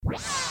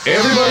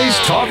Everybody's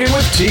Talking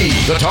with T,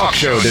 the talk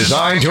show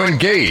designed to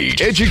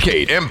engage,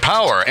 educate,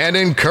 empower, and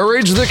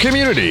encourage the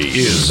community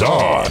is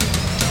on.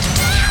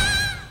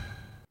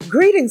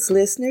 Greetings,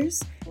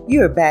 listeners.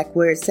 You're back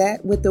where it's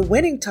at with the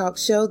winning talk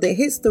show that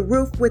hits the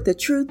roof with the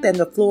truth and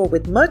the floor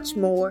with much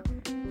more.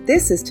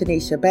 This is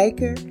Tanisha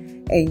Baker,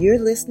 and you're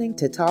listening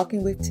to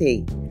Talking with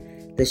T,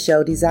 the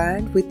show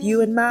designed with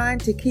you in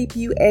mind to keep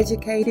you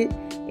educated,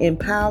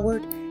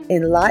 empowered,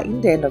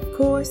 enlightened, and of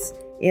course,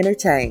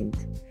 entertained.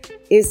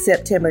 It's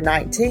September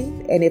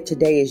 19th, and if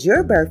today is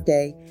your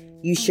birthday,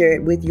 you share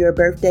it with your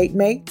birthday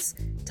mates,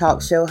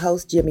 talk show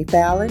host Jimmy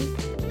Fallon,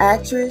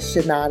 actress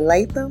Sanaa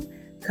Lathan,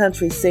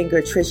 country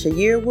singer Trisha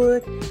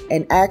Yearwood,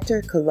 and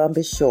actor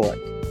Columbus Short.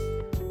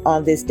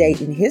 On this date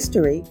in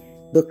history,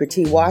 Booker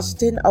T.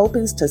 Washington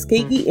opens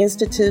Tuskegee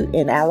Institute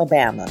in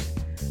Alabama.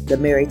 The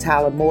Mary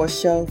Tyler Moore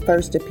Show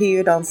first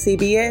appeared on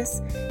CBS,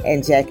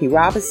 and Jackie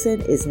Robinson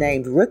is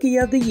named Rookie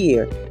of the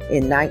Year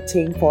in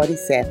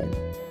 1947.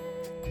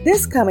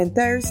 This coming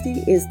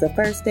Thursday is the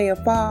first day of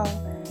fall,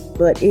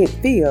 but it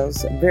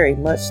feels very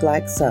much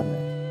like summer.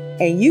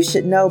 And you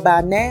should know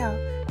by now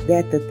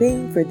that the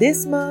theme for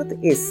this month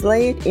is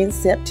Slay It in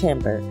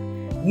September.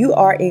 You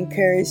are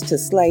encouraged to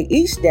slay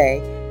each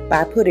day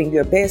by putting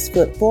your best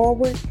foot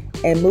forward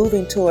and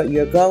moving toward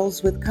your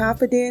goals with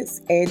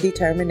confidence and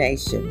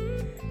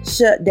determination.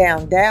 Shut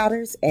down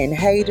doubters and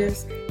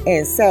haters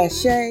and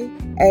sashay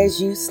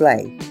as you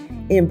slay.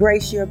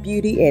 Embrace your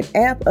beauty and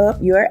amp up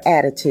your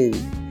attitude.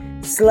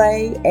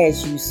 Slay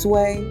as you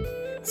sway.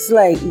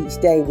 Slay each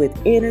day with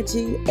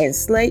energy and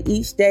slay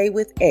each day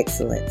with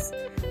excellence.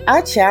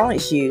 I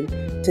challenge you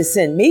to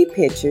send me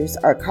pictures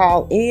or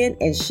call in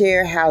and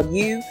share how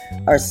you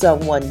or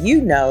someone you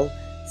know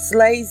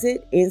slays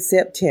it in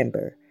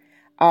September.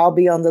 I'll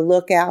be on the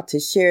lookout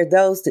to share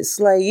those that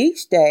slay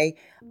each day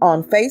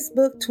on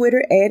Facebook,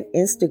 Twitter, and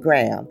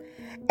Instagram.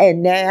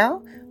 And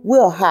now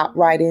we'll hop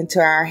right into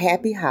our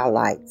happy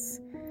highlights.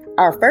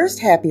 Our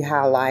first happy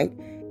highlight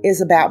is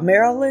about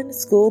Maryland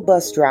school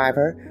bus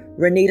driver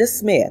Renita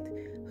Smith,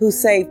 who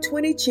saved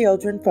 20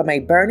 children from a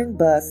burning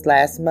bus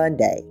last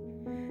Monday.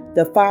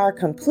 The fire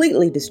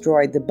completely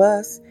destroyed the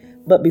bus,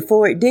 but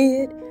before it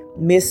did,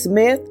 Miss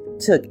Smith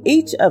took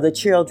each of the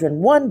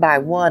children one by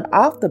one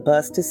off the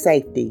bus to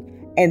safety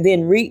and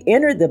then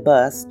re-entered the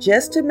bus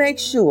just to make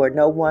sure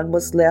no one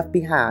was left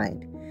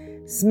behind.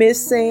 Smith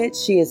said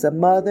she is a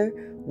mother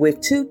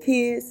with 2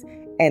 kids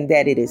and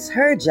that it is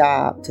her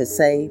job to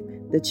save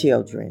the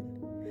children.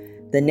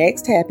 The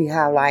next happy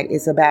highlight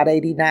is about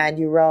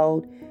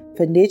 89-year-old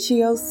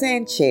Fenicio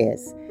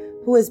Sanchez,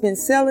 who has been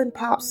selling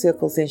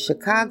popsicles in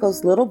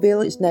Chicago's Little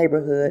Village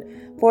neighborhood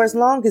for as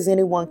long as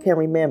anyone can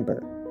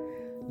remember.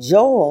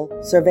 Joel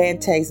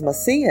Cervantes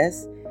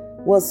Macias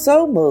was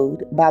so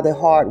moved by the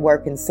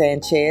hard-working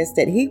Sanchez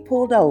that he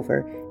pulled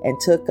over and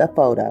took a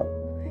photo.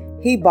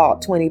 He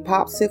bought 20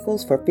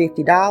 popsicles for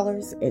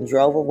 $50 and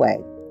drove away.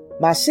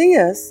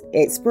 Macias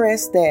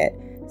expressed that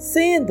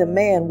seeing the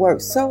man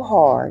work so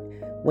hard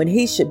when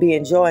he should be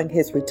enjoying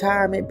his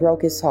retirement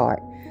broke his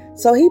heart.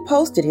 So he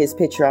posted his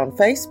picture on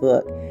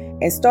Facebook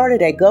and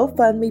started a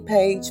GoFundMe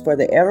page for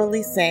the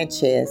elderly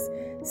Sanchez,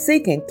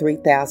 seeking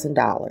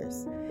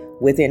 $3,000.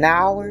 Within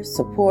hours,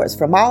 supports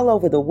from all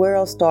over the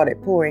world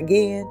started pouring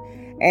in,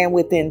 and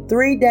within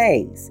 3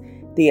 days,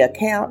 the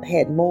account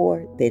had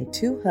more than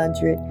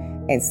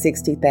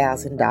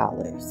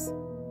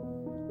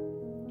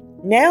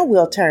 $260,000. Now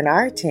we'll turn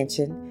our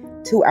attention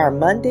to our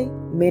Monday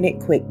Minute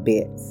Quick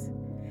Bits.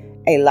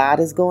 A lot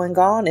is going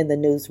on in the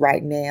news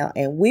right now,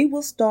 and we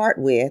will start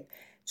with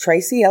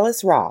Tracee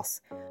Ellis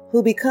Ross,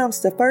 who becomes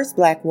the first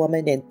Black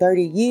woman in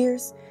 30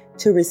 years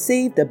to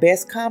receive the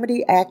Best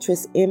Comedy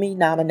Actress Emmy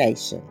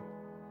nomination.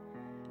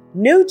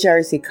 New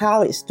Jersey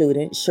college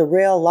student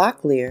Sherelle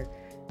Locklear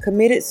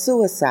committed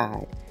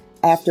suicide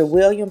after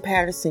William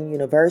Patterson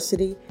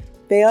University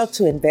failed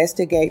to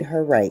investigate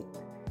her rape.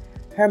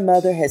 Her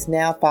mother has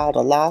now filed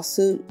a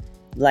lawsuit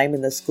blaming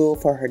the school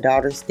for her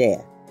daughter's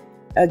death.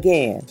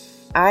 Again,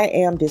 I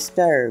am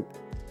disturbed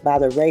by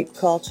the rape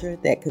culture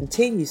that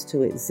continues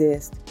to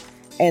exist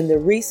and the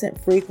recent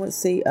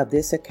frequency of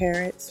this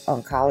occurrence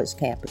on college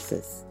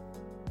campuses.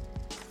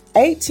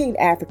 18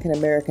 African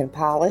American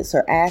pilots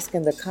are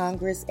asking the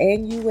Congress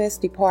and U.S.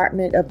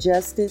 Department of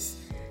Justice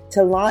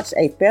to launch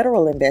a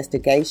federal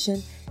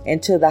investigation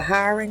into the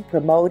hiring,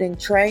 promoting,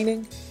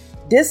 training,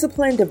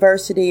 discipline,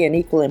 diversity, and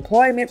equal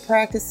employment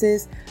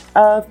practices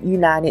of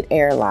United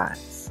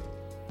Airlines.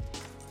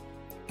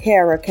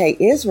 Kara K.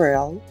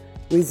 Israel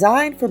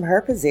resigned from her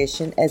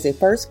position as a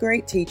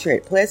first-grade teacher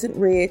at Pleasant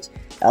Ridge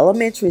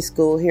Elementary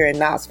School here in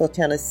Knoxville,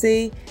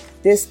 Tennessee,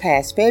 this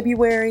past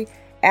February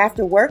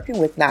after working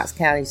with Knox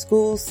County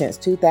Schools since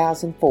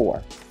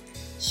 2004.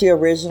 She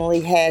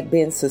originally had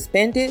been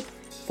suspended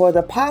for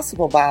the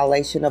possible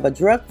violation of a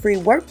drug-free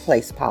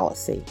workplace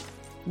policy.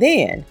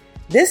 Then,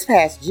 this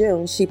past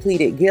June, she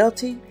pleaded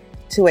guilty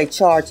to a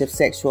charge of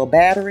sexual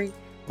battery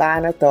by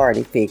an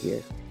authority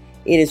figure.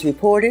 It is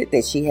reported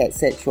that she had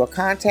sexual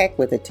contact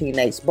with a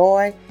teenage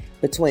boy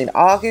between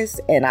August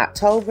and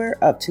October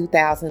of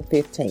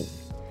 2015.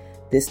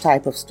 This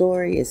type of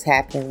story is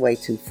happening way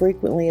too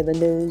frequently in the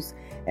news,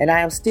 and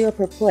I am still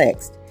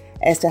perplexed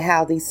as to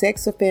how these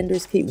sex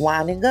offenders keep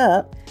winding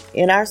up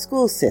in our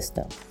school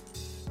system.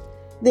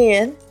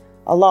 Then,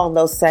 along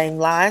those same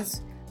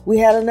lines, we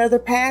had another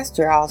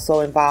pastor also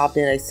involved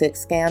in a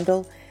sex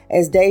scandal,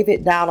 as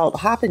David Donald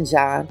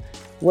Hoppenjohn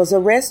was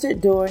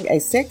arrested during a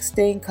sex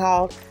sting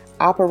called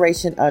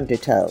Operation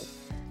Undertow.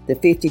 The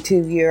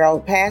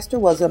 52-year-old pastor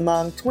was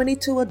among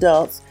 22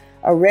 adults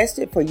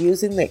arrested for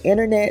using the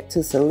internet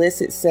to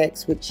solicit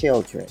sex with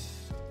children.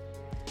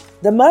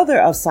 The mother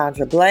of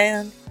Sandra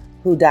Bland,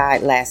 who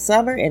died last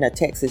summer in a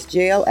Texas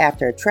jail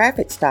after a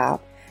traffic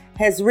stop,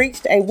 has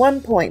reached a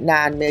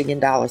 $1.9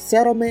 million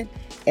settlement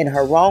in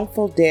her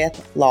wrongful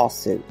death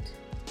lawsuit.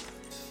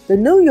 The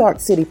New York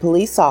City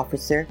police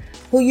officer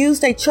who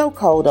used a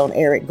chokehold on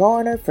Eric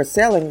Garner for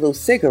selling loose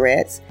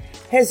cigarettes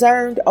has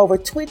earned over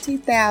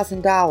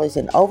 $20,000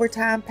 in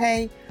overtime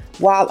pay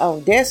while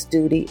on desk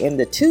duty in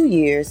the 2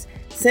 years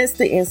since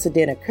the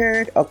incident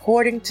occurred,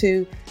 according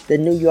to the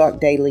New York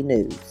Daily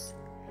News.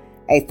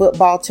 A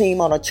football team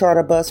on a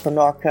charter bus from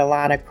North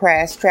Carolina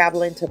crashed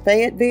traveling to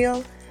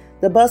Fayetteville.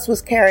 The bus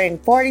was carrying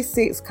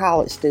 46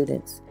 college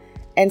students,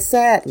 and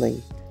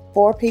sadly,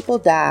 4 people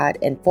died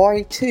and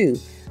 42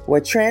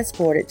 were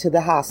transported to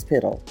the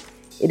hospital.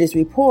 It is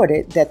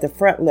reported that the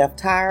front left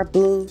tire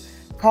blew,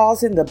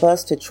 causing the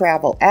bus to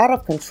travel out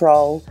of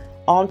control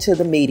onto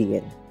the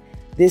median.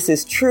 This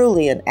is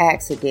truly an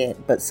accident,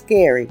 but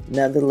scary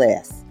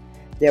nonetheless.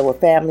 There were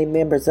family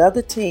members of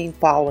the team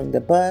following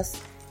the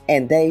bus,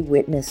 and they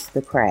witnessed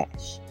the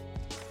crash.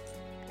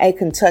 A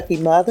Kentucky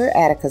mother,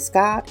 Attica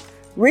Scott,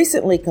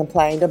 recently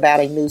complained about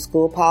a new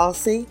school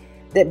policy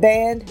that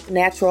banned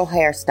natural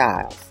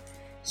hairstyles.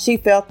 She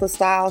felt the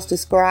styles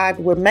described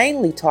were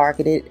mainly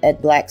targeted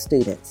at Black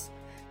students.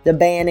 The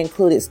ban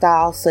included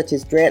styles such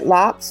as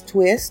dreadlocks,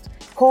 twists,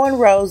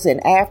 cornrows,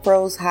 and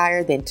afros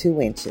higher than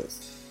 2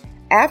 inches.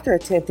 After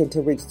attempting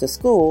to reach the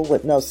school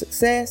with no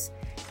success,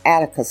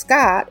 Attica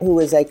Scott, who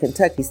is a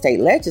Kentucky state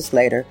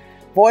legislator,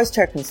 voiced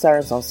her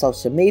concerns on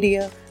social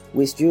media,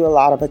 which drew a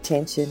lot of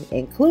attention,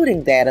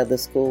 including that of the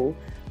school,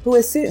 who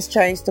has since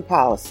changed the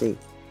policy.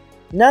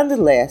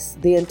 Nonetheless,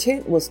 the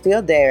intent was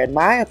still there, in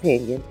my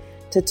opinion,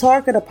 to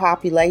target a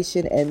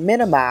population and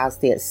minimize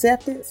the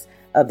acceptance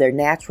of their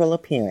natural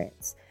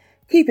appearance.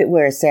 Keep it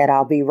where it's at.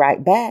 I'll be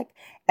right back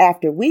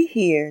after we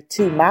hear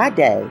To My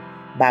Day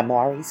by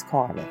Maurice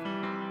Carmen.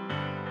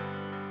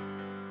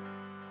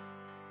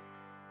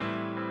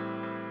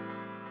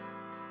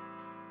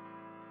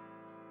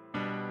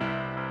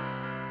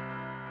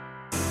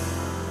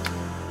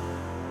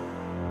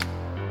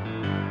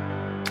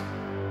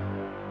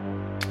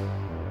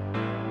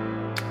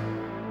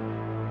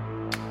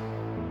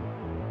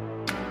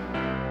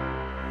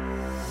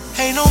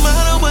 Hey, no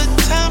matter what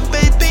time,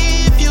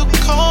 baby, if you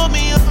call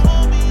me up,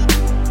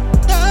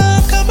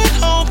 I'm coming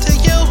home to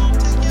you.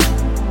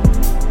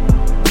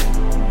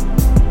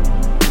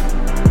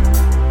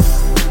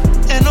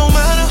 And no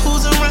matter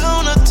who's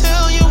around, I'll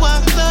tell you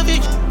I love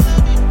you.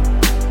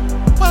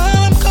 While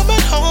I'm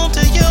coming home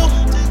to you,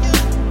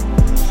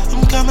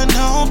 I'm coming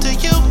home to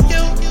you.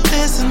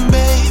 Listen,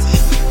 baby,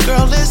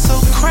 girl, it's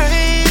so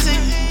crazy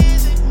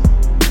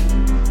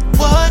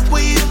what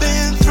we've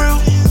been through.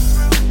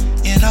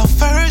 In our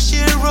first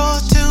year or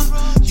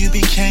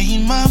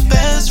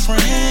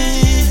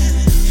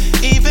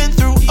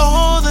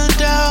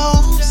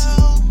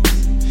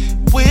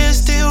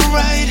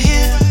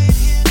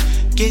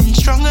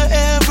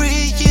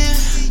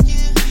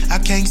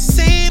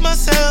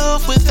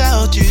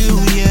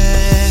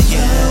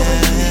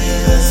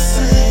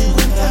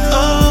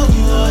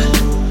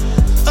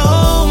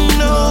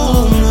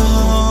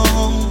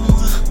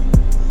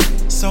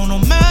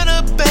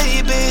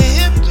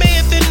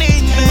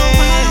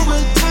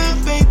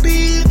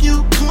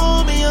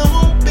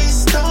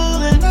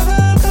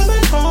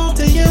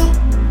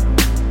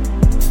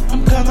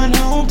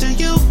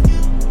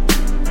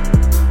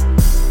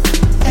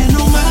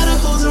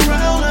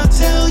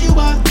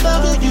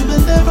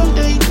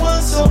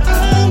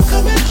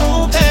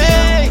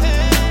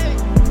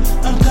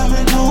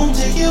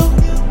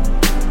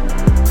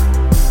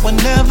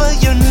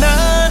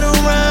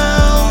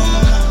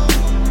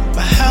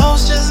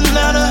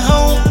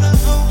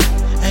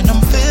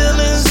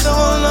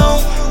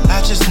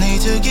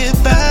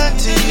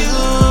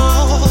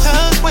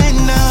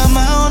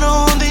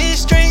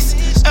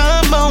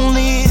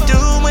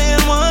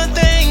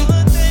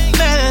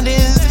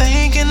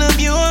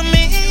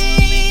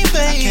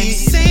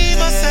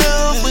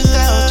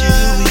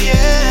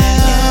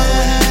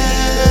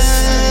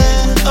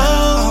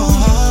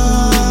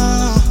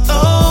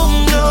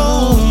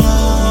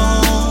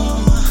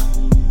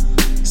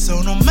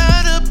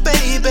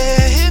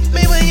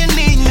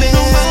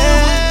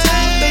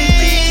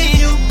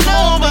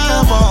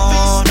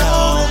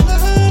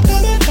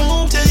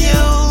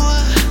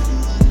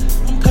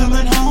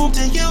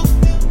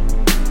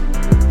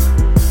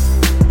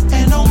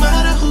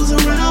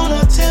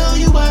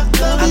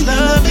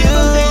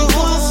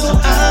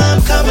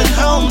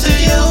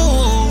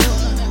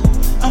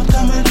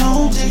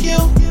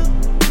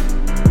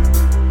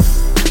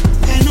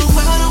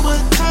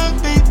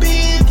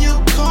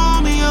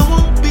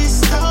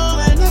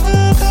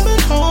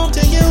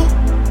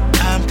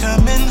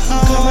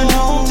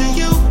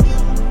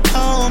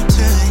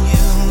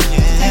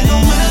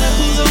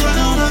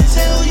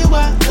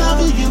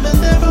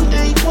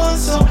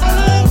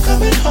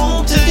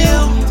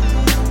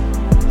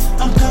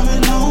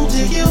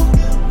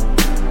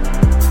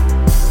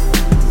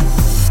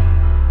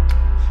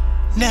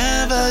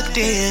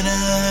did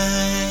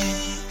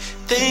I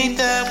think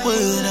that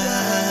would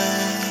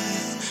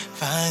I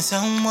find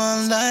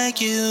someone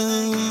like you,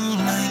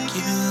 like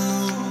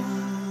you?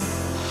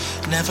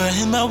 Never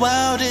in my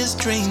wildest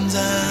dreams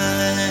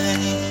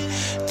I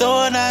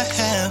thought I'd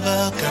have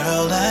a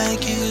girl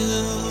like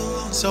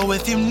you. So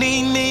if you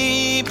need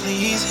me,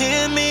 please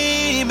hear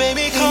me,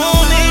 baby,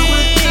 call me.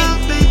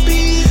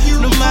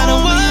 No matter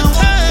what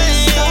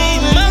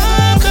time,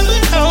 I'm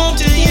coming home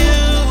to you.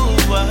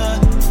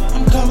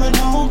 I'm coming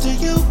home to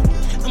you.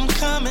 I'm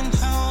coming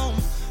home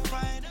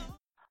right up.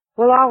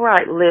 Well, all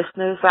right,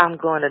 listeners, I'm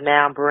going to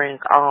now bring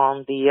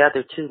on the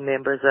other two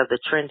members of the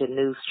Trending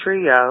News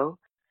Trio.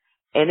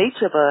 And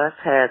each of us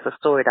has a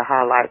story to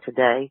highlight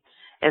today.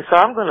 And so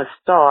I'm going to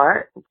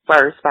start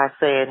first by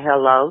saying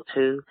hello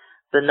to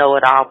the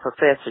know-it-all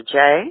Professor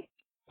Jay.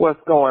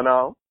 What's going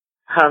on?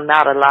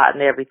 Not a lot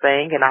and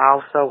everything. And I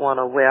also want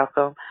to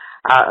welcome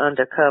our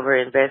undercover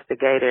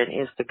investigator and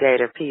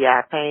instigator,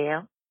 P.I.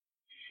 Pam.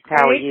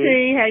 How are you?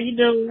 Hey, T, how you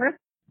doing?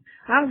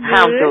 I'm good.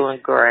 I'm doing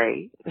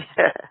great.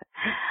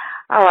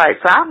 All right,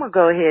 so I'm going to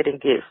go ahead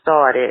and get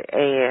started.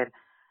 And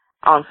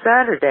on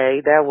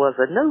Saturday, there was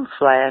a news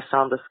flash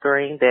on the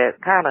screen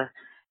that kind of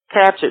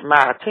captured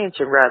my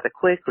attention rather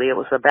quickly. It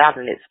was about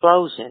an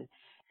explosion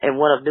in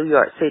one of New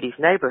York City's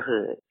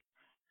neighborhoods.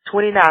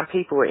 29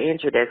 people were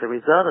injured as a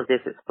result of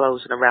this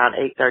explosion around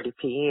 8:30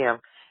 p.m.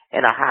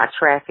 in a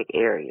high-traffic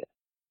area.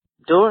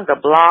 Doing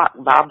a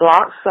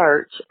block-by-block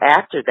search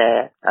after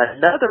that,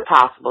 another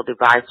possible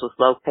device was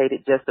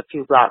located just a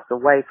few blocks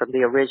away from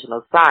the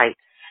original site,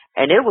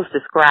 and it was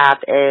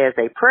described as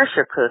a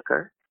pressure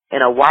cooker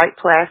in a white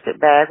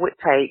plastic bag with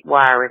tape,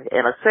 wiring,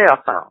 and a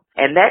cell phone.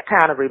 And that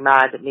kind of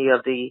reminded me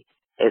of the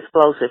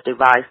explosive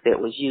device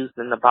that was used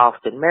in the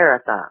Boston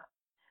Marathon.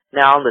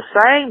 Now, on the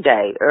same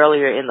day,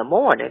 earlier in the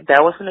morning,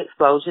 there was an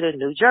explosion in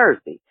New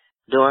Jersey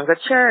during a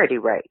charity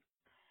race.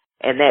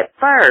 And at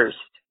first,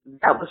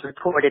 that was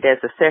reported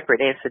as a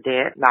separate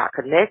incident, not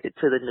connected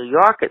to the New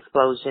York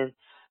explosion.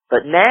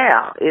 But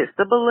now, it's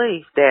the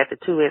belief that the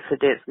two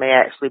incidents may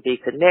actually be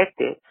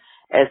connected,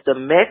 as the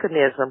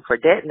mechanism for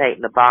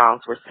detonating the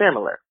bombs were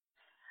similar.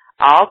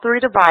 All three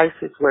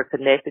devices were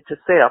connected to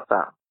cell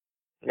phones.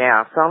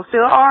 Now, some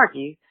still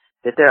argue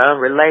that they're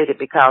unrelated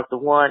because the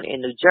one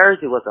in New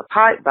Jersey was a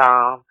pipe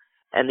bomb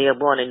and the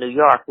one in New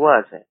York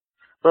wasn't.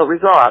 But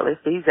regardless,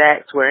 these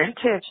acts were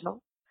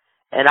intentional,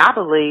 and I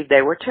believe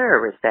they were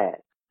terrorist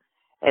acts.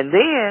 And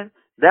then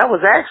there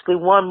was actually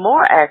one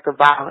more act of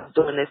violence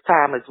during this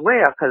time as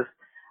well, because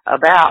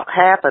about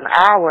half an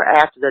hour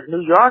after the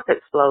New York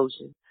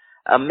explosion,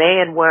 a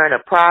man wearing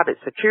a private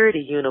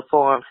security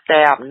uniform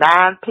stabbed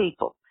 9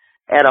 people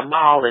at a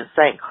mall in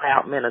St.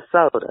 Cloud,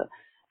 Minnesota.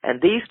 And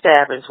these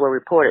stabbings were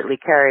reportedly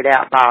carried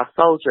out by a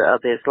soldier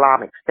of the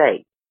Islamic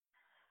State.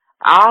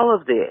 All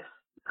of this,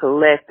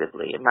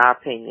 collectively, in my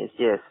opinion, is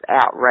just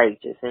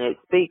outrageous. And it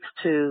speaks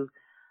to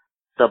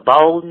the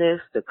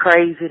boldness, the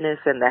craziness,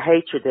 and the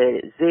hatred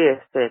that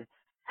exists, and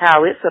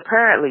how it's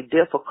apparently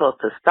difficult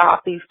to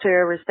stop these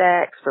terrorist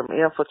acts from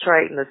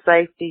infiltrating the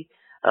safety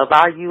of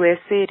our U.S.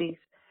 cities.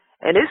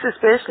 And it's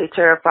especially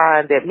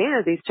terrifying that many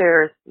of these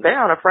terrorists, they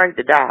aren't afraid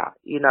to die.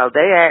 You know,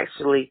 they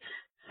actually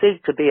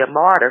seek to be a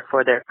martyr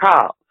for their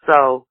cause.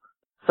 So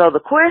the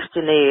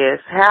question is,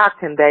 how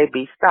can they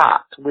be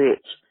stopped?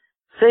 Which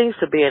seems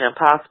to be an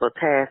impossible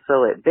task.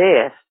 So at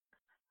best,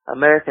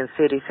 American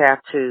cities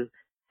have to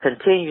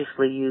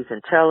continuously use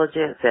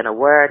intelligence and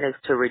awareness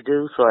to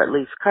reduce or at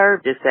least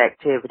curb this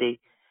activity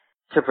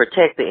to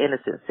protect the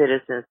innocent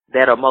citizens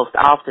that are most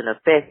often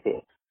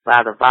affected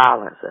by the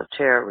violence of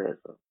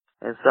terrorism.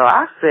 And so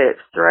I sat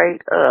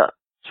straight up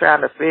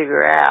trying to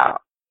figure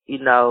out,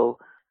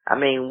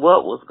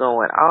 what was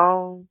going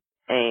on,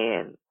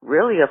 and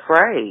really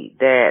afraid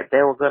that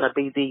there were going to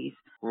be these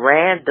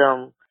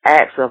random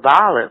acts of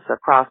violence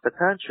across the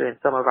country in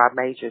some of our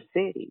major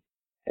cities.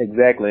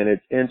 Exactly. And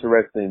it's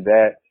interesting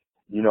that,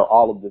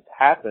 all of this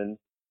happened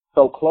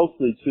so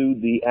closely to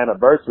the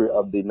anniversary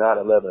of the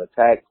 9/11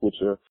 attacks, which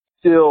are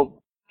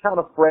still kind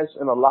of fresh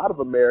in a lot of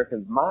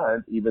Americans'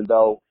 minds, even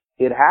though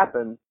it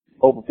happened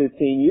over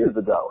 15 years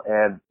ago.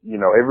 And,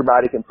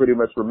 everybody can pretty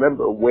much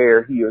remember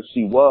where he or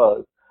she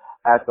was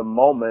at the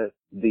moment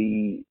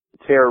the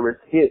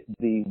terrorists hit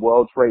the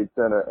World Trade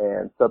Center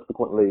and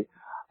subsequently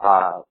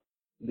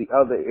the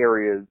other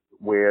areas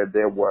where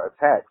there were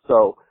attacks.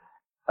 So,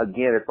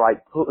 again, it's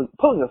like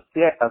pulling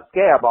a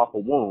scab off a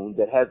wound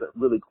that hasn't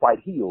really quite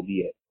healed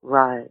yet.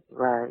 Right.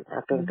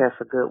 I think that's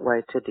a good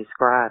way to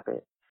describe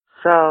it.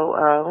 So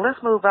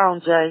let's move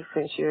on, Jay,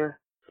 since you're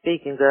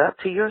speaking up,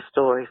 to your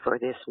story for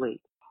this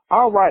week.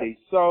 All righty.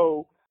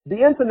 So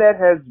the internet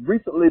has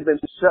recently been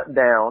shut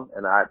down,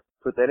 and I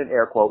put that in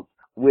air quotes,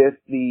 with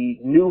the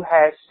new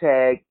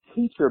hashtag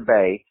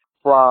TeacherBay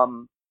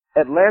from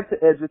Atlanta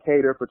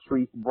educator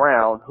Patrice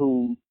Brown,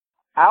 whose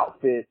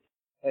outfits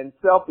and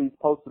selfies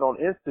posted on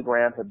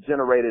Instagram have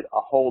generated a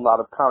whole lot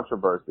of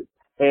controversy.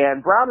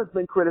 And Brown has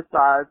been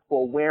criticized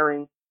for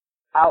wearing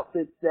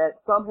outfits that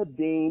some have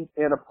deemed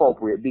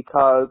inappropriate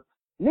because,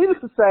 Needless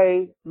to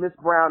say, Miss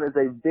Brown is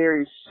a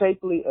very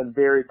shapely and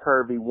very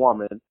curvy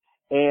woman,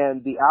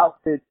 and the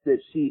outfits that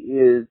she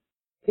is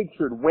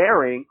pictured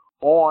wearing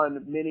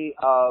on many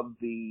of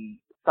the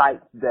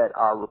sites that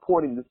are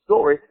reporting the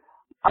story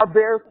are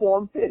very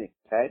form-fitting,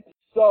 okay?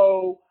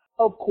 So,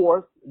 of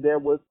course, there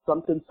was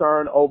some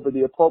concern over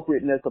the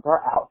appropriateness of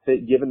her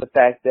outfit given the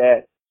fact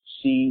that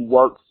she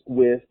works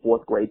with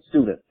fourth grade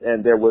students,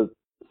 and there was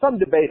some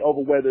debate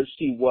over whether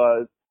she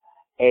was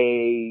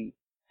an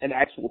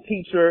actual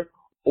teacher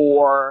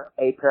or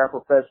a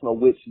paraprofessional,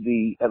 which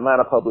the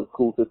Atlanta Public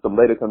School System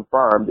later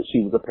confirmed that she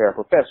was a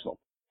paraprofessional.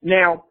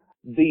 Now,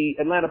 the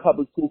Atlanta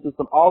Public School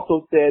System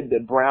also said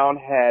that Brown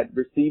had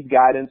received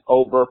guidance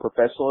over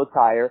professional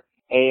attire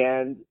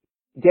and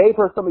gave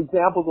her some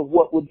examples of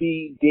what would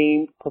be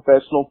deemed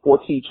professional for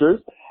teachers,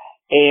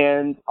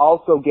 and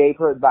also gave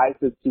her advice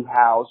as to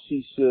how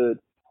she should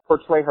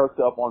portray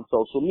herself on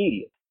social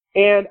media.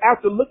 And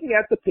after looking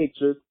at the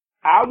pictures,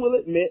 I will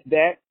admit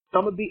that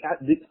some of the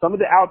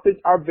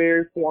outfits are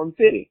very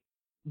form-fitting.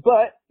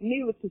 But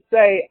needless to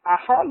say, I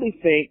hardly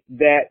think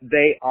that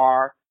they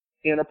are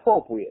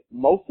inappropriate.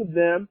 Most of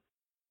them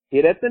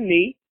hit at the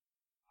knee.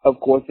 Of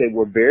course, they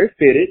were very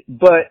fitted,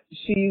 but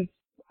she's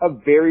a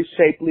very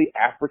shapely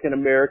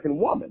African-American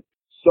woman.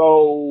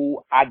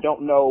 So I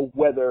don't know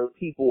whether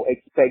people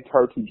expect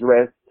her to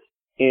dress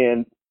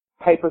in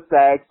paper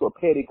sacks or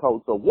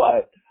petticoats or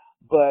what,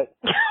 but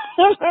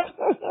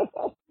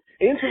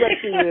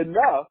interestingly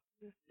enough,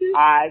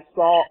 I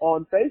saw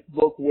on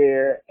Facebook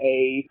where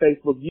a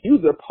Facebook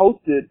user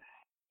posted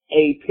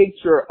a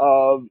picture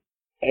of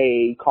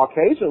a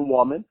Caucasian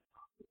woman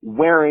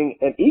wearing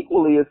an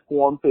equally as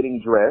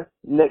form-fitting dress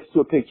next to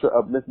a picture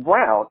of Miss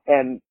Brown.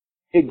 And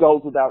it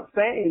goes without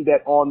saying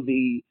that on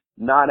the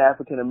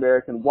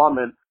non-African-American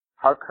woman,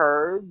 her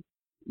curves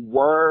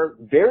were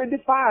very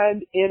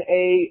defined in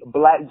a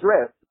black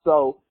dress.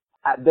 So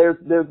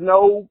there's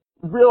no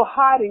real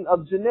hiding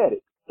of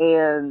genetics.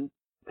 And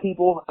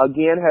people,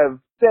 again, have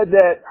said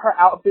that her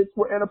outfits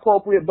were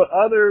inappropriate, but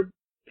other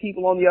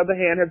people, on the other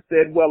hand, have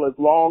said, well, as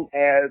long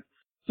as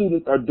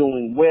students are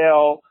doing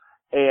well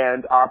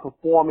and are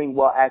performing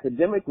well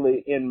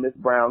academically in Miss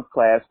Brown's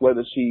class,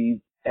 whether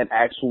she's an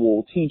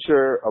actual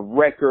teacher of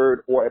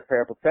record or a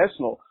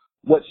paraprofessional,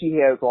 what she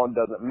has on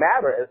doesn't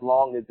matter as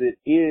long as it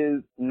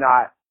is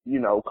not,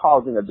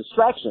 causing a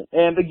distraction.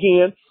 And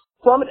again,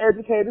 from an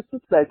educator's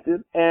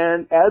perspective,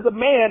 and as a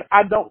man,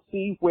 I don't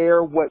see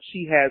where what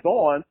she has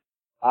on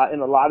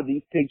in a lot of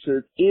these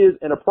pictures is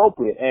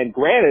inappropriate. And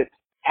granted,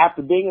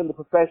 after being in the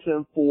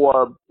profession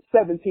for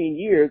 17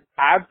 years,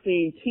 I've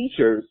seen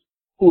teachers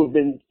who have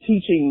been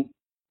teaching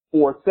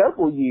for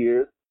several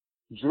years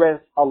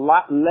dress a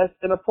lot less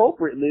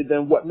inappropriately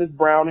than what Miss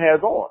Brown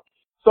has on.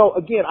 So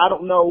again, I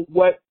don't know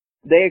what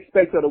they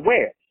expect her to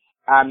wear.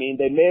 I mean,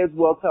 they may as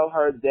well tell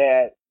her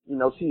that,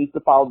 she needs to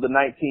follow the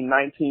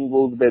 1919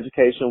 rules of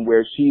education,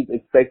 where she's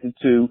expected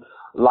to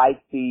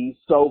light the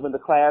stove in the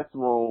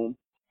classroom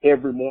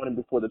every morning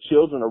before the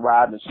children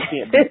arrive, and she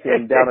can't be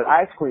sitting down at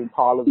ice cream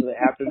parlors in the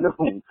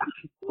afternoon.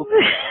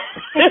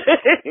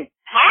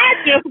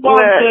 I just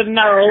want to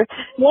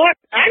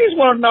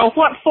know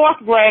what fourth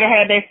grader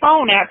had their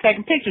phone out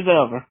taking pictures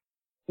of her.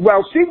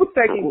 Well, she was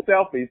taking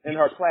selfies in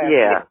her class.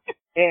 Yeah.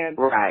 And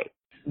right.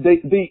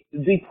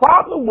 The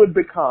problem would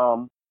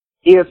become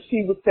if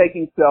she was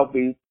taking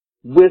selfies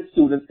with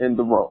students in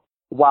the room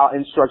while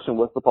instruction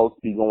was supposed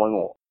to be going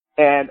on.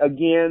 And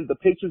again, the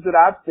pictures that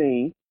I've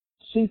seen,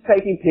 she's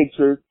taking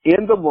pictures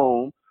in the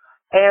room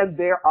and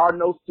there are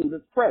no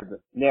students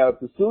present. Now, if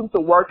the students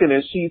are working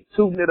and she's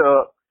tooting it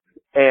up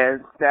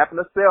and snapping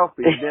a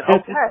selfie, then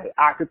okay,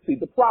 I could see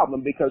the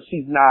problem because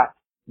she's not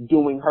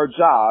doing her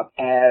job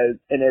as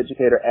an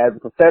educator, as a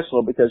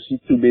professional, because she's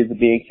too busy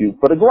being cute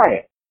for the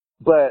grant.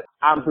 But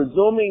I'm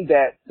presuming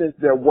that since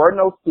there were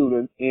no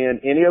students in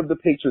any of the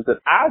pictures that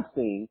I've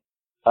seen,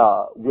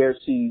 where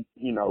she's,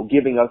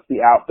 giving us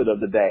the outfit of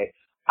the day,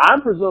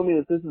 I'm presuming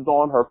that this is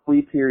on her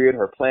free period,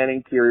 her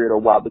planning period, or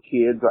while the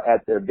kids are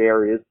at their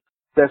various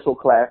special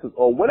classes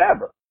or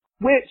whatever,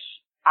 which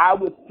I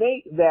would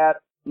think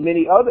that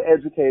many other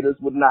educators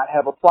would not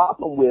have a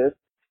problem with,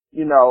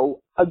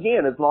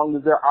 again, as long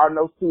as there are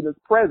no students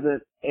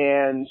present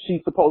and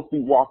she's supposed to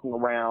be walking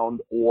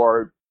around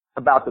or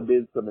about the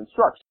business of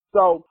instruction.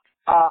 So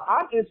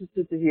I'm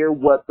interested to hear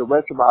what the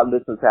rest of our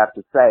listeners have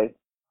to say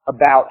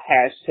about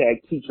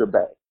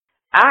 #TeacherBay.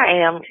 I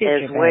am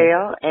as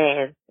well,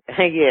 and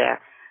yeah.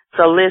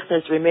 So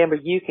listeners, remember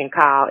you can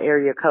call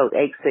area code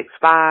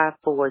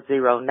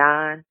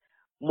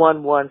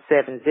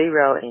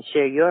 865-409-1170 and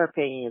share your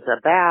opinions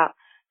about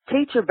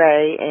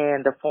TeacherBay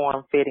and the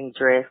form-fitting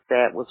dress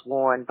that was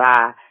worn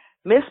by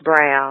Miss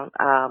Brown,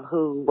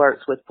 who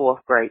works with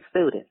fourth grade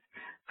students.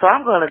 So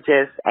I'm going to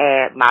just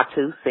add my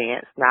 2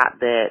 cents, not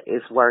that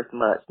it's worth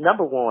much.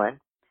 Number one,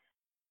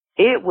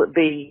 it would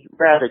be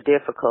rather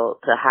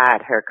difficult to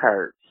hide her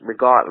curves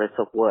regardless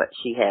of what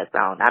she has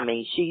on. I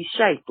mean, she's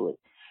shapely,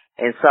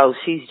 and so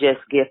she's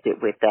just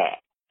gifted with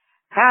that.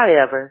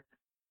 However,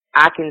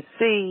 I can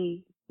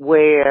see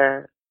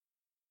where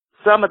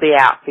some of the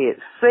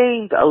outfits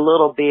seemed a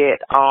little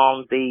bit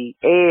on the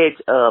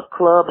edge of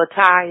club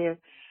attire.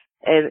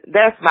 And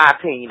that's my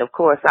opinion. Of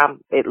course,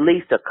 I'm at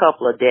least a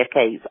couple of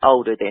decades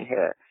older than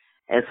her.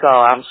 And so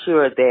I'm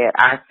sure that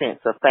our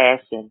sense of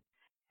fashion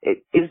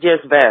is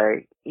just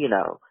very,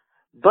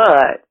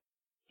 but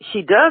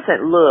she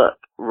doesn't look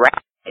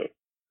right.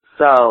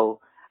 So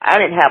I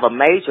didn't have a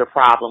major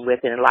problem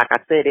with it. And like I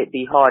said, it'd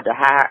be hard to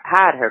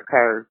hide her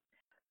curves.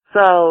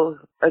 So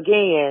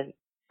again,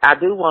 I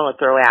do want to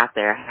throw out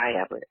there,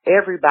 however,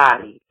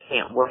 everybody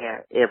can't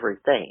wear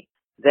everything.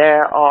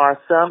 There are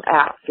some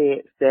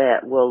outfits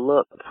that will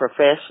look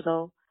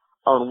professional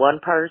on one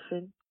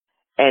person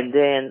and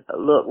then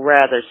look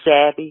rather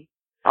shabby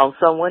on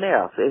someone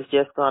else. It's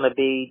just going to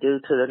be due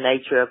to the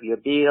nature of your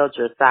build,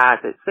 your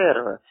size,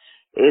 etc.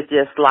 It's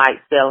just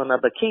like selling a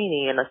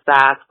bikini in a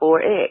size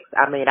 4X.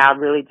 I mean, I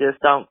really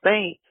just don't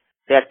think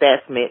that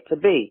that's meant to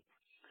be.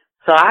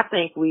 So I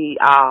think we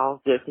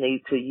all just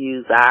need to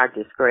use our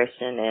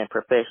discretion and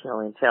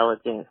professional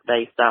intelligence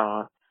based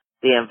on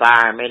the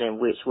environment in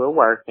which we're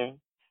working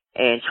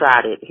and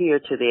try to adhere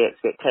to the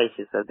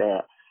expectations of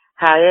that.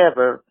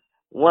 However,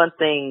 one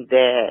thing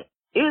that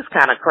is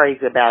kind of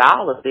crazy about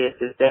all of this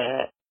is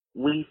that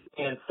we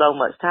spend so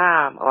much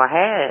time or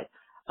had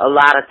a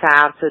lot of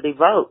time to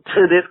devote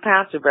to this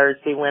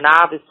controversy when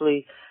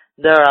obviously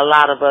there are a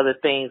lot of other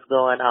things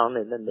going on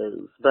in the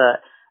news.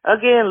 But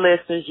again,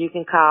 listeners, you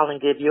can call and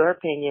give your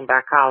opinion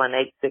by calling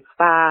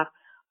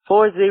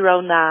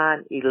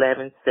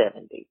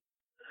 865-409-1170.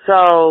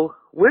 So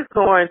we're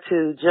going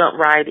to jump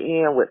right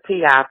in with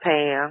P.I.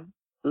 Pam,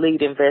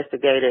 lead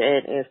investigator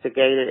and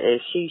instigator,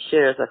 as she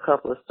shares a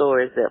couple of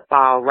stories that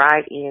fall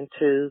right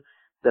into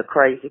the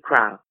crazy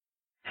crime.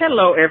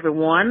 Hello,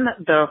 everyone.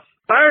 The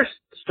first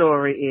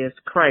story is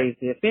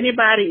crazy. If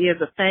anybody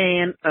is a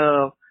fan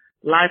of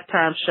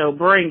Lifetime show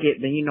Bring It,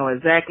 then you know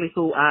exactly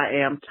who I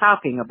am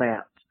talking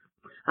about.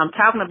 I'm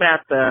talking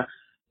about the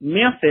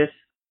Memphis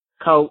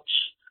coach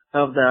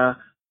of the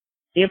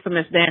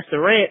infamous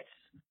Dancerettes,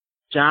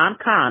 John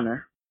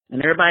Connor.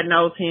 And everybody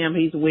knows him.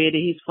 He's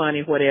witty, he's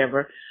funny,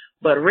 whatever.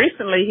 But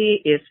recently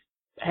he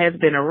has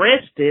been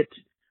arrested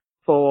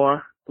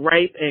for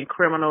rape and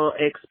criminal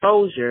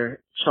exposure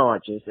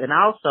charges, and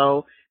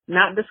also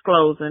not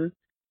disclosing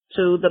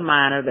to the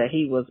minor that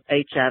he was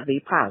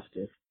HIV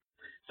positive.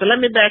 So let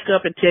me back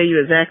up and tell you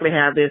exactly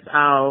how this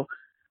all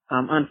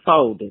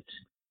unfolded.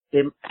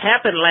 It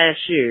happened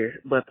last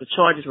year, but the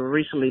charges were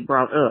recently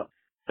brought up.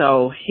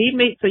 So he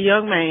meets a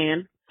young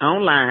man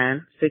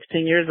online,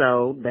 16 years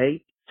old.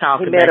 They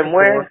talked. He met him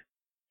where?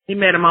 He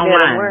met him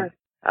online.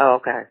 Oh,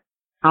 okay.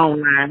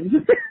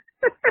 Online.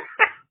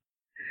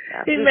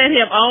 He met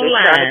him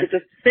online,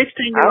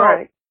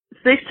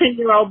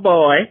 16-year-old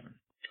boy,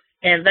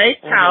 and they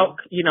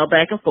talk,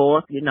 back and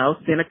forth,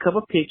 send a couple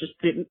of pictures,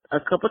 send a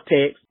couple of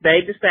texts.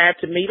 They decide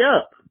to meet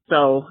up.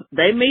 So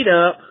they meet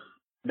up.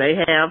 They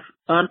have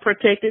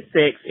unprotected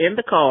sex in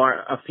the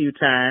car a few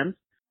times,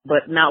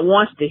 but not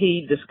once did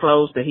he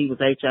disclose that he was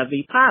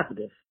HIV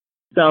positive.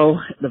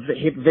 So the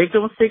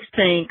victim was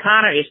 16.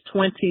 Connor is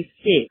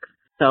 26.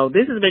 So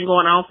this has been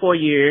going on for a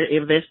year,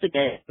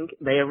 investigating.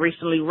 They have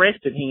recently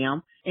arrested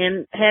him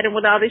and had him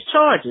with all these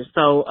charges.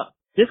 So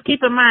just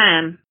keep in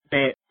mind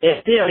that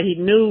still he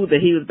knew that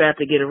he was about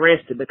to get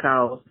arrested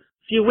because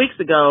a few weeks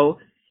ago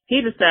he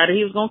decided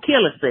he was going to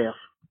kill himself.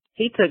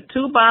 He took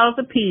 2 bottles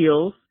of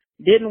pills,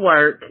 didn't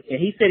work, and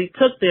he said he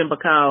took them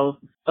because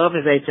of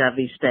his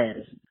HIV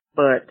status.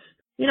 But,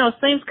 it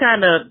seems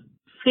kind of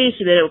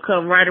fishy that it would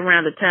come right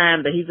around the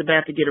time that he's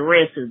about to get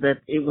arrested,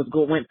 that it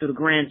went through the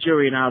grand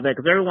jury and all that,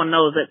 because everyone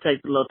knows that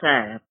takes a little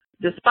time.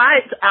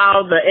 Despite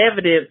all the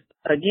evidence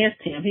against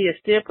him, he is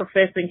still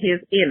professing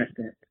his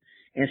innocence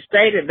and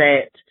stated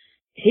that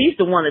he's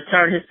the one that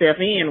turned himself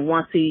in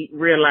once he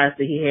realized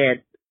that he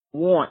had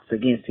warrants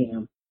against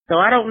him. So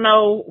I don't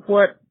know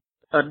what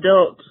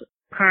adult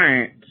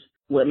parent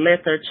would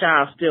let their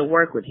child still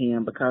work with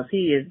him, because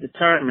he is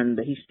determined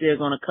that he's still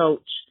going to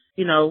coach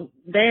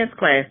dance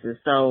classes.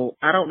 So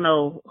I don't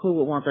know who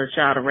would want their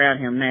child around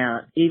him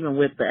now, even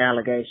with the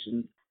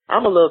allegations.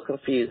 I'm a little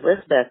confused.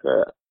 Let's back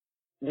up.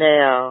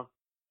 Now,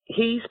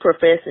 he's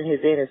professing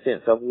his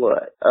innocence of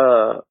what?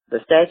 The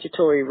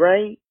statutory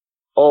rape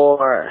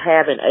or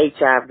having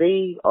HIV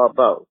or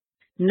both?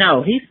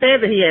 No, he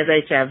said that he has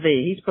HIV.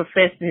 He's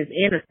professing his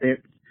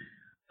innocence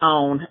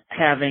on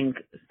having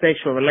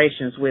sexual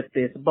relations with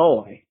this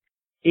boy.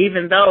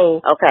 Even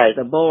though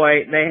the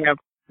boy, they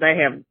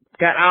have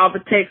got all the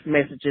text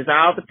messages,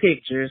 all the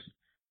pictures.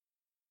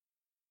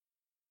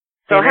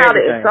 So how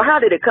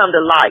did it come to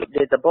light?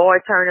 Did the boy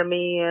turn him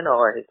in,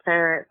 or his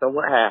parents, or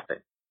what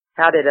happened?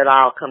 How did it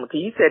all come?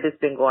 Because you said it's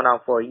been going on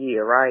for a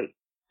year, right?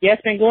 Yeah,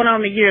 it's been going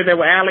on a year. There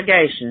were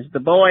allegations.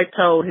 The boy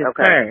told his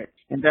parents,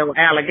 and there were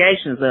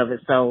allegations of it.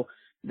 So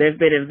they've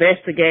been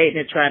investigating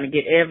and trying to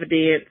get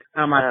evidence.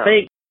 I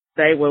think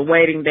they were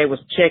waiting. They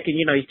was checking.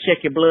 You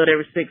check your blood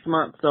every 6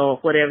 months or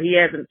whatever. He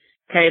hasn't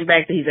came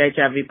back that he's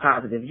HIV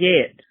positive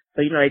yet.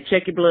 So, they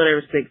check your blood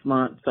every 6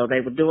 months. So they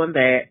were doing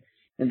that.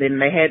 And then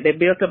they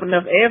built up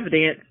enough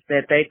evidence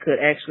that they could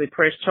actually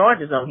press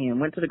charges on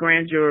him. Went to the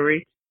grand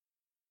jury.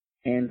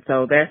 And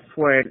so that's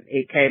where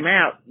it came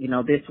out,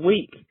 this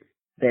week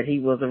that he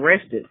was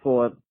arrested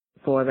for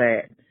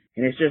that.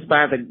 And it's just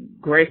by the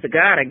grace of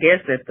God, I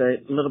guess, that the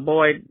little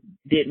boy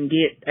didn't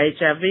get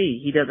HIV.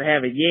 He doesn't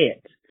have it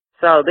yet.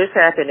 So this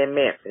happened in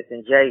Memphis,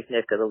 in Jay's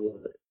neck of the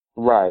woods.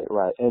 Right.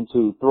 And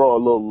to throw a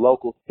little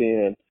local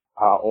spin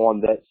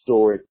on that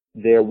story,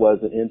 there was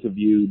an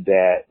interview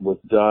that was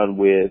done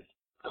with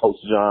Coach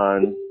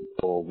John,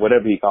 or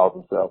whatever he calls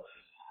himself,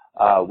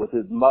 with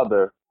his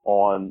mother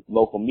on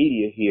local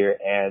media here,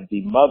 and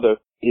the mother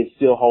is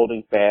still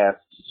holding fast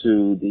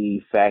to the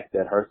fact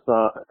that her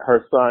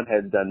son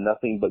has done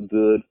nothing but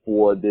good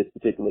for this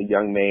particular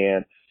young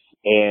man.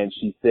 And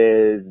she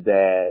says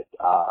that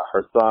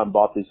her son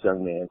bought this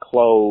young man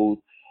clothes,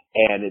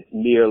 and it's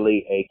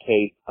merely a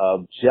case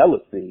of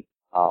jealousy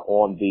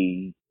on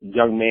the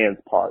young man's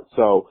part.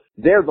 So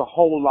there's a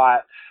whole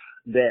lot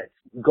that's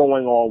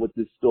going on with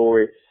this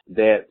story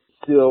that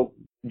still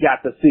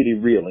got the city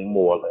reeling,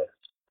 more or less.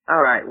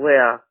 All right,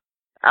 well,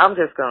 I'm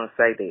just going to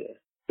say this.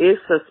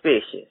 It's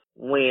suspicious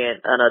when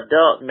an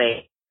adult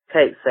man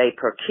takes a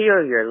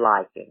peculiar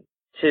liking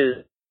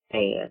to a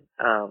man,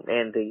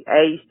 and the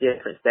age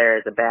difference there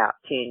is about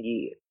 10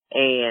 years.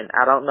 And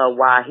I don't know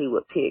why he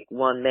would pick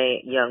one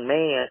young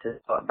man to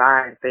start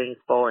buying things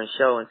for and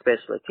showing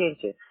special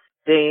attention.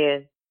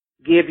 Then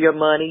give your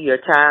money, your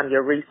time,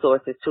 your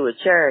resources to a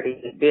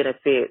charity that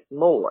benefits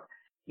more.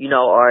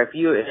 Or if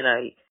you're in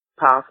a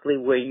possibly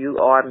where you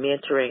are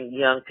mentoring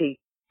young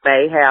people,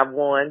 may have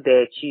one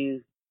that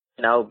you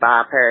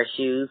buy a pair of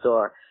shoes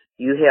or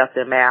you help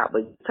them out,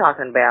 but you're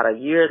talking about a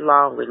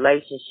year-long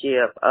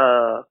relationship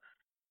of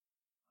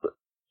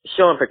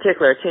showing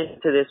particular attention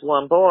to this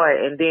one boy.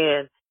 And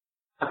then,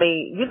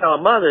 a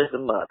mother is a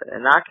mother,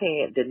 and I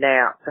can't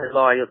denounce her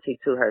loyalty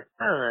to her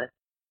son.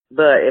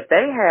 But if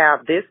they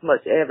have this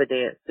much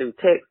evidence through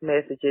text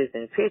messages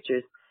and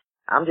pictures,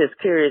 I'm just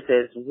curious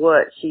as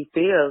what she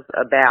feels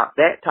about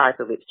that type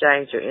of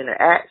exchange or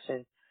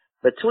interaction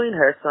between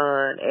her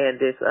son and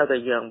this other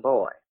young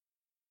boy.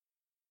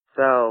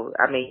 So,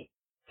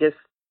 just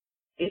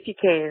if you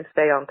can,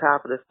 stay on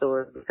top of the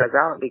story, because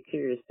I would be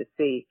curious to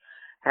see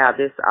how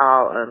this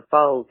all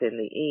unfolds in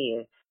the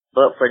end.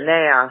 But for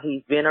now,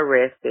 he's been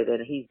arrested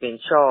and he's been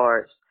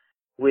charged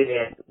with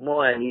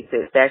one, he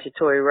said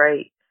statutory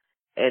rape,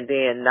 and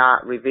then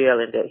not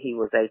revealing that he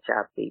was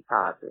HIV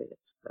positive.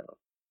 So.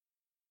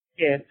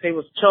 Yes, he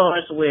was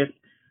charged with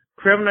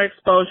criminal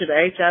exposure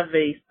to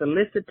HIV,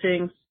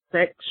 soliciting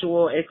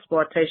sexual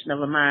exploitation of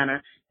a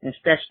minor, and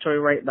statutory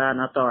rape by an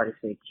authority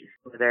figure.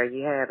 Well, there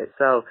you have it.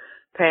 So,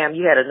 Pam,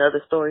 you had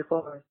another story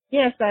for us?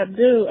 Yes, I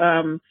do.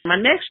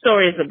 My next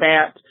story is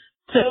about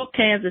two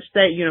Kansas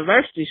State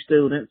University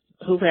students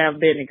who have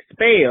been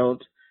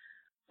expelled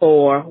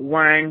for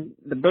wearing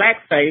the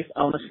blackface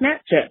on a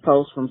Snapchat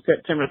post from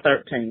September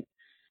 13th.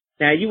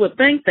 Now, you would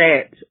think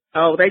that,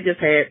 they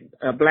just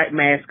had a black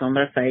mask on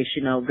their face,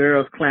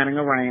 girls clowning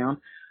around,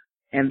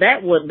 and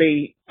that would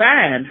be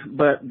fine.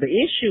 But the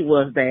issue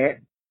was that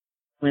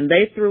when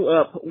they threw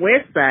up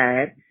West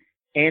Side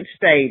and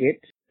stated,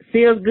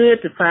 feels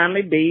good to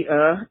finally be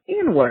a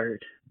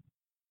N-word.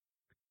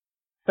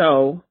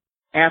 So,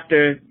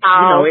 after,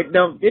 it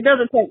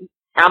doesn't take...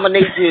 I'm going to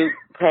need you,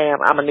 Pam,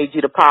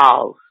 to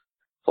pause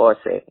for a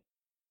second.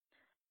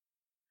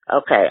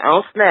 Okay,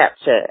 on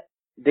Snapchat,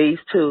 these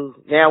two,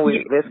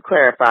 let's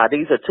clarify,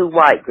 these are two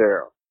white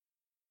girls.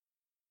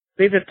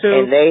 These are two.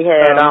 And they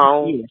had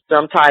on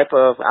some type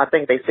of, I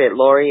think they said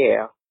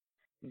L'Oreal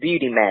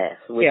beauty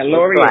mask, which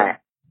was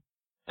black.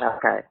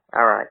 Okay,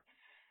 all right.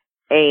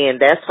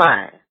 And that's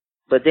fine.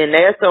 But then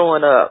they're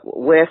throwing up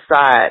West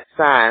Side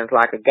signs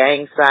like a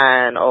gang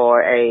sign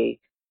or a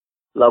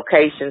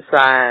location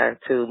sign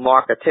to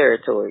mark a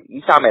territory.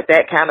 You talking about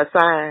that kind of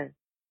sign?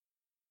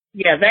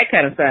 Yeah, that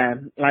kind of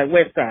sign, like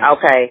West Side.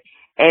 Okay.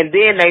 And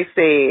then they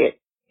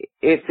said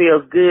it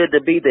feels good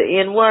to be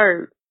the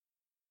N-word.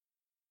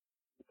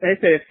 They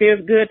said it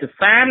feels good to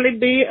finally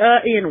be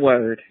a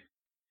N-word.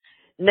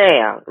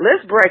 Now,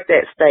 let's break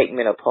that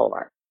statement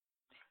apart.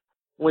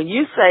 When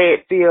you say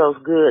it feels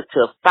good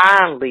to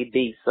finally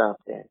be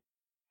something,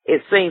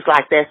 it seems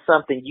like that's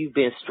something you've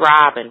been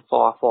striving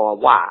for a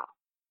while.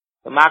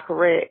 Am I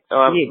correct?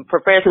 Yeah,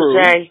 Professor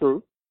J?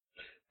 True.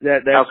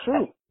 That's okay.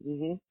 true.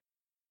 Mm-hmm.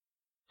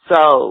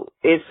 So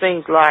it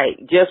seems like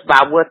just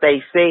by what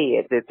they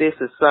said that this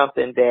is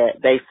something that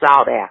they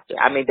sought after.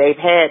 They've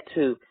had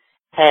to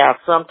have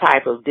some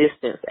type of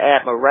distant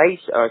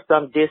admiration or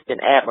some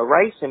distant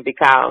admiration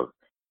because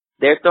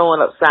they're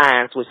throwing up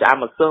signs, which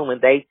I'm assuming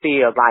they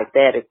feel like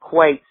that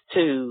equates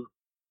to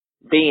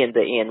being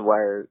the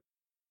N-word.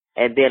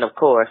 And then, of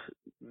course,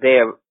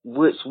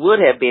 which would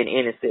have been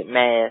innocent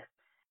masks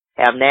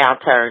have now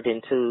turned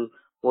into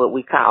what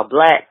we call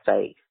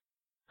blackface.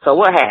 So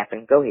what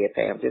happened? Go ahead,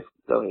 Pam. Just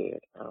go ahead.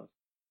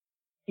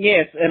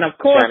 Yes, and of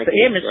course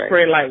the image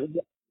spread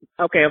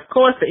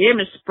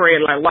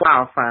like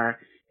wildfire.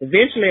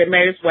 Eventually it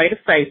made its way to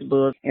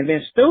Facebook, and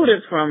then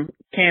students from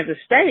Kansas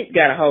State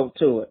got a hold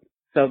to it.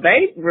 So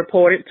they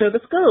reported to the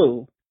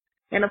school.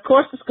 And of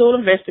course the school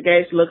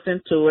investigates, looks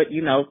into it,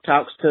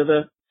 talks to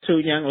the two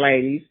young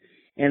ladies.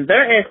 And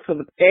their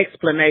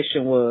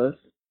explanation was,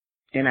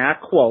 and I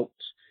quote,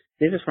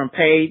 this is from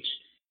Paige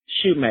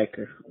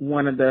Shoemaker,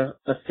 one of the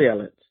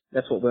assailants.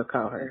 That's what we'll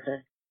call her.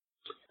 Okay.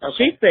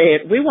 She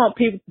said, we want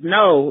people to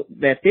know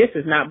that this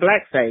is not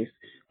blackface.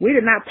 We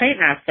did not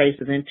paint our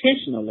faces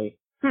intentionally.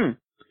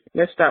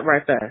 Let's stop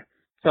right there.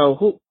 So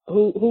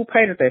who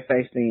painted their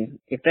face then?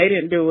 If they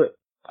didn't do it,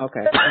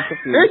 okay, I'm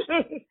confused.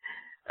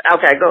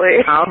 Okay, go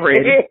ahead.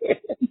 Already.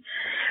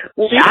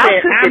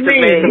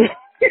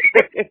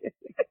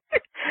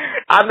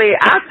 I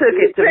took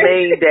it to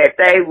mean that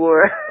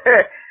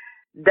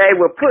they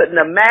were putting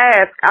a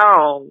mask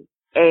on,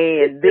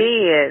 and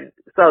then,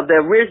 so the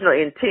original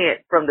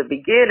intent from the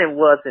beginning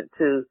wasn't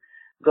to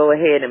go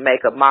ahead and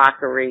make a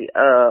mockery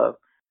of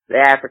the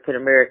African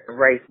American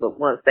race, but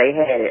once they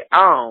had it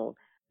on,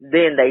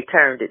 then they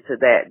turned it to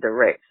that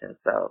direction.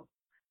 So,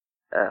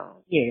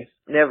 yes,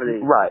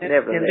 nevertheless,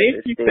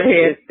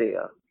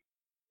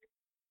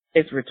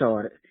 it's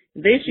retarded.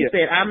 Then she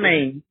said,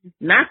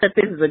 not that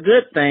this is a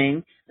good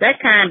thing. That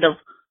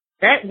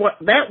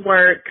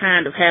word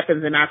kind of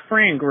happens in our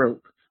friend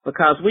group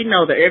because we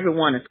know that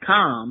everyone is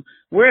calm.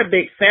 We're a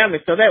big family,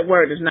 so that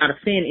word does not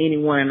offend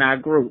anyone in our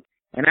group.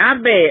 And I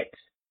bet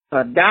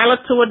 $1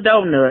 to a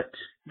donut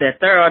that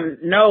there are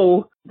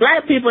no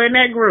black people in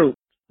that group.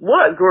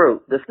 What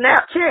group? The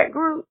Snapchat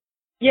group?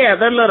 Yeah,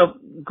 their little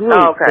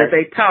group that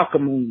they talk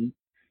among.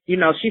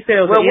 She said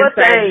it was an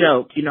inside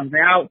joke.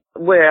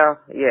 Well,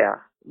 yeah.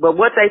 But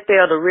what they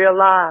fail to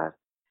realize,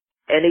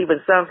 and even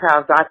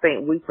sometimes I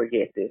think we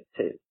forget this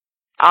too,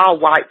 all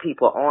white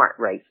people aren't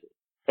racist.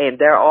 And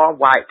there are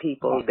white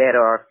people that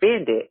are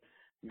offended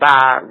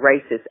by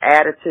racist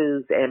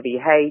attitudes and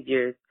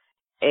behaviors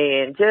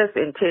and just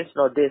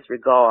intentional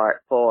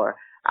disregard for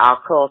our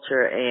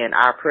culture and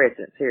our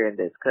presence here in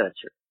this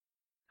country.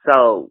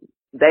 So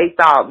they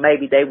thought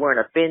maybe they weren't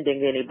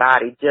offending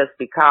anybody just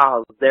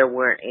because there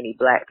weren't any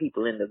black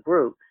people in the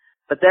group.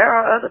 But there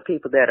are other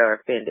people that are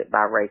offended by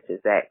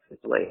racist acts as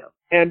well.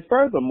 And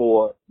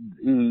furthermore,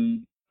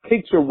 the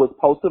picture was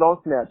posted on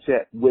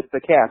Snapchat with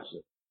the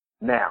caption.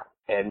 Now,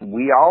 and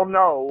we all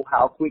know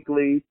how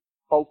quickly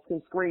folks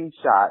can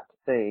screenshot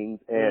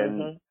things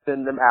and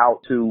send them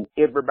out to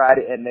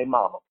everybody and their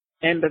mama.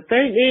 And the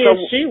thing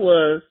is, she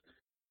was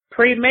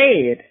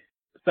pre-med,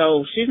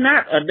 so she's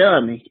not a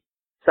dummy.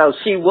 So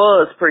she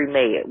was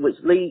pre-med, which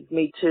leads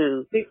me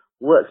to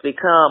what's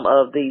become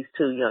of these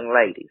two young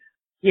ladies.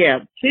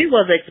 Yeah, she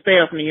was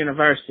expelled from the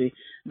university.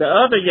 The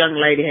other young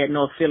lady had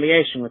no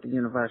affiliation with the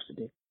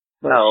university,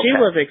 but she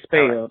was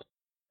expelled.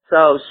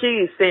 So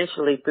she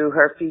essentially threw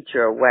her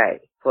future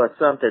away for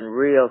something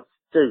real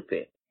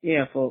stupid.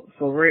 Yeah, for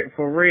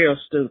real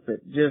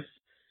stupid. Just,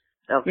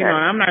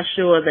 I'm not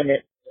sure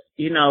that,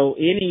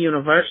 any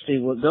university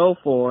would go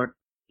for,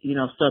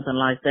 something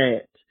like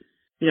that.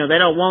 They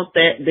don't want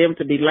them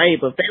to be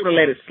labeled. If they would have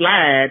let it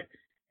slide,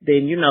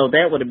 then,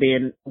 that would have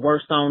been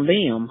worse on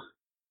them.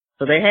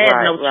 So they had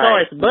no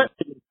choice but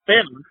to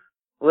expel her.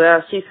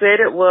 Well, she said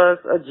it was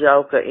a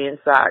joke, an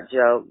inside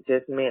joke,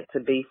 just meant to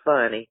be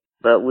funny.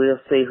 But we'll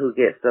see who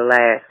gets the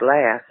last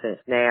laugh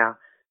since now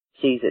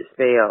she's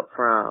expelled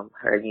from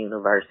her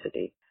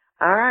university.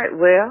 All right,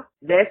 well,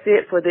 that's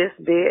it for this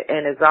bit.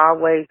 And as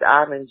always,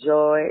 I've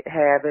enjoyed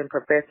having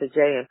Professor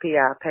J and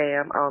P.I.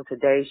 Pam on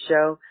today's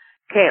show.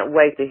 Can't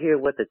wait to hear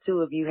what the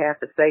two of you have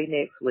to say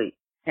next week.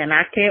 And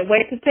I can't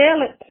wait to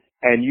tell it.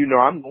 And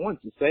I'm going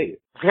to say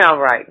it. All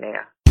right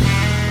now.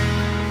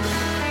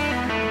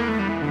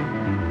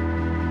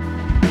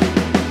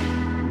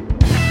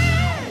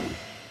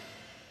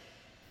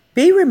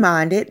 Be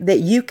reminded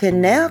that you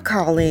can now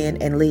call in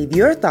and leave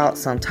your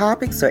thoughts on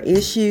topics or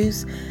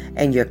issues,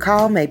 and your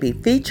call may be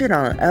featured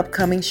on an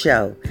upcoming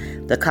show.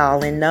 The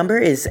call-in number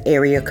is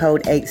area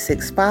code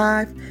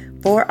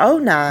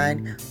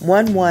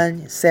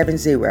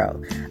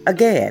 865-409-1170.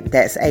 Again,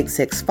 that's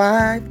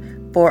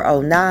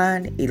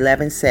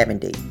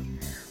 865-409-1170.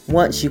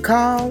 Once you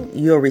call,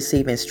 you'll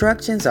receive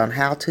instructions on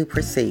how to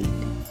proceed.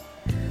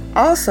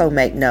 Also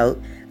make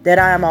note that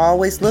I am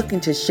always looking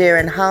to share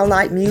and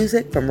highlight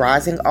music from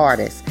rising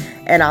artists,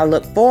 and I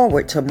look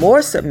forward to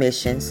more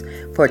submissions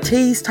for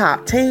T's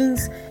Top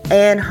Teens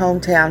and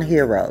Hometown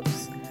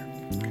Heroes.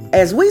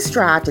 As we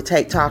strive to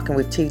take Talking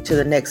with T to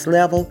the next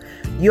level,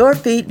 your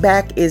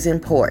feedback is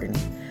important.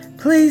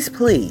 Please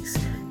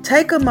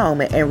take a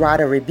moment and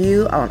write a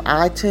review on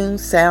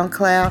iTunes,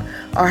 SoundCloud,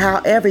 or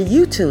however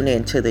you tune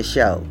into the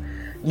show.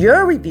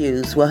 Your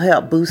reviews will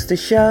help boost the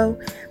show.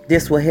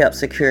 This will help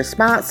secure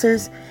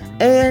sponsors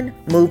and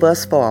move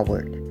us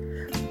forward.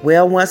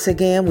 Well, once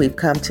again, we've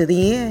come to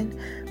the end,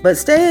 but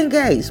stay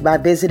engaged by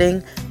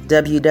visiting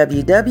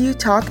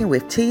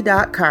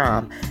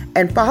www.talkingwitht.com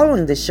and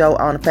following the show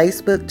on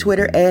Facebook,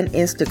 Twitter, and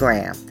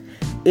Instagram.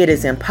 It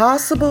is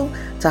impossible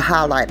to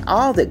highlight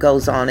all that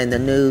goes on in the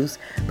news,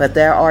 but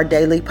there are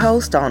daily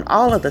posts on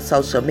all of the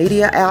social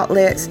media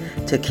outlets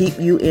to keep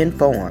you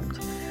informed.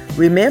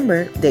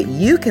 Remember that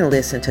you can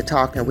listen to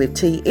Talking with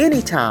T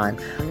anytime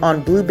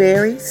on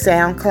Blueberry,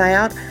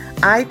 SoundCloud,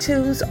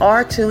 iTunes,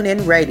 or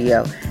TuneIn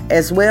Radio,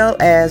 as well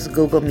as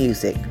Google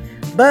Music.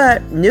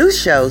 But new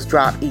shows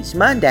drop each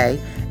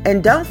Monday,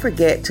 and don't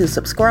forget to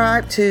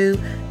subscribe to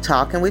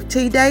Talking with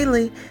T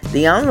Daily,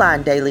 the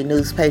online daily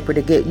newspaper,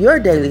 to get your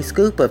daily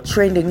scoop of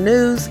trending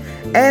news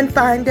and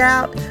find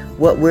out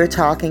what we're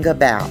talking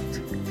about.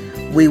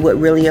 We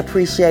would really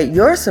appreciate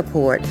your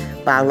support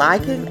by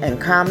liking and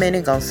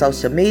commenting on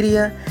social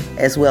media,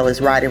 as well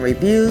as writing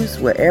reviews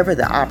wherever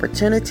the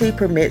opportunity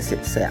permits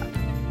itself.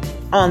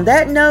 On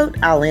that note,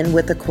 I'll end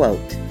with a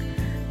quote.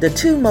 The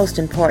two most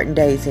important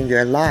days in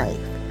your life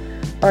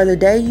are the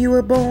day you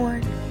were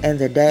born and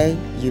the day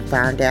you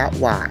found out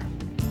why.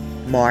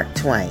 Mark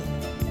Twain.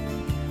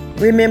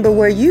 Remember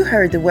where you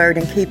heard the word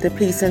and keep the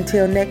peace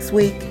until next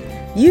week.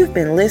 You've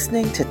been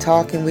listening to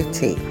Talking with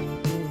T.